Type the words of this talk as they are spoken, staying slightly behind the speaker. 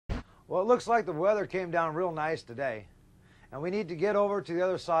Well, it looks like the weather came down real nice today. And we need to get over to the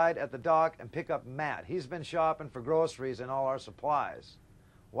other side at the dock and pick up Matt. He's been shopping for groceries and all our supplies.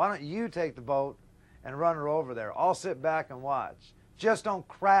 Why don't you take the boat and run her over there? I'll sit back and watch. Just don't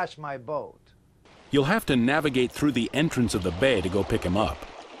crash my boat. You'll have to navigate through the entrance of the bay to go pick him up.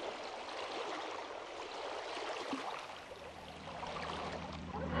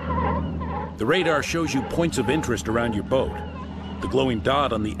 The radar shows you points of interest around your boat. The glowing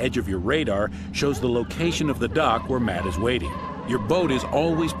dot on the edge of your radar shows the location of the dock where Matt is waiting. Your boat is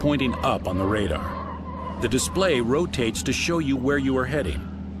always pointing up on the radar. The display rotates to show you where you are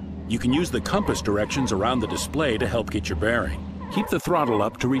heading. You can use the compass directions around the display to help get your bearing. Keep the throttle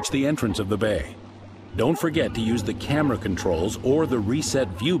up to reach the entrance of the bay. Don't forget to use the camera controls or the reset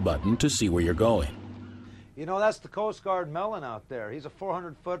view button to see where you're going. You know, that's the Coast Guard Mellon out there. He's a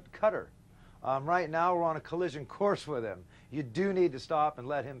 400-foot cutter. Right now we're on a collision course with him. You do need to stop and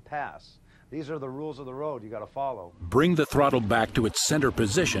let him pass. These are the rules of the road you got to follow. Bring the throttle back to its center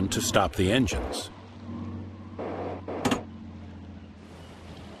position to stop the engines.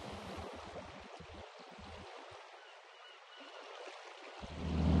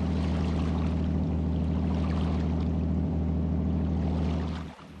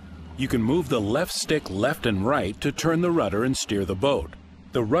 You can move the left stick left and right to turn the rudder and steer the boat.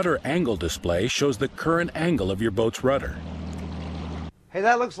 The rudder angle display shows the current angle of your boat's rudder. Hey,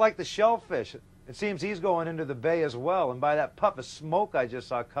 that looks like the shellfish. It seems he's going into the bay as well, and by that puff of smoke I just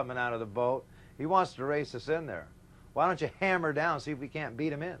saw coming out of the boat, he wants to race us in there. Why don't you hammer down, see if we can't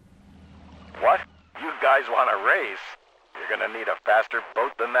beat him in? What? You guys want to race? You're gonna need a faster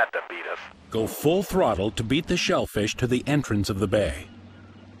boat than that to beat us. Go full throttle to beat the shellfish to the entrance of the bay.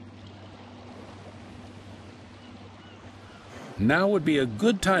 Now would be a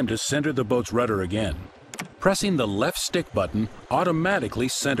good time to center the boat's rudder again. Pressing the left stick button automatically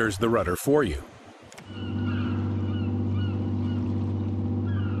centers the rudder for you.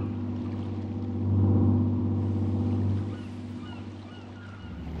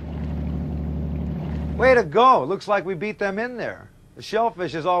 Way to go! Looks like we beat them in there. The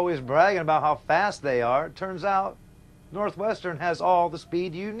shellfish is always bragging about how fast they are. It turns out Northwestern has all the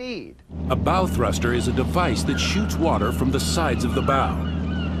speed you need. A bow thruster is a device that shoots water from the sides of the bow.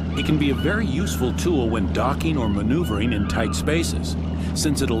 It can be a very useful tool when docking or maneuvering in tight spaces,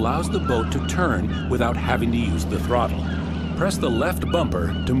 since it allows the boat to turn without having to use the throttle. Press the left bumper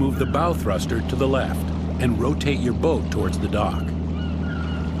to move the bow thruster to the left and rotate your boat towards the dock.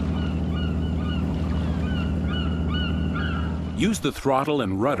 Use the throttle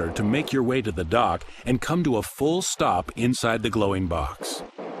and rudder to make your way to the dock and come to a full stop inside the glowing box.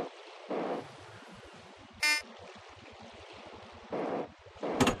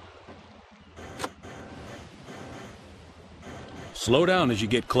 Slow down as you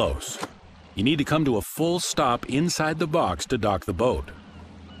get close. You need to come to a full stop inside the box to dock the boat.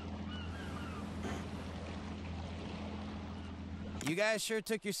 You guys sure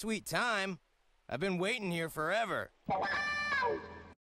took your sweet time. I've been waiting here forever.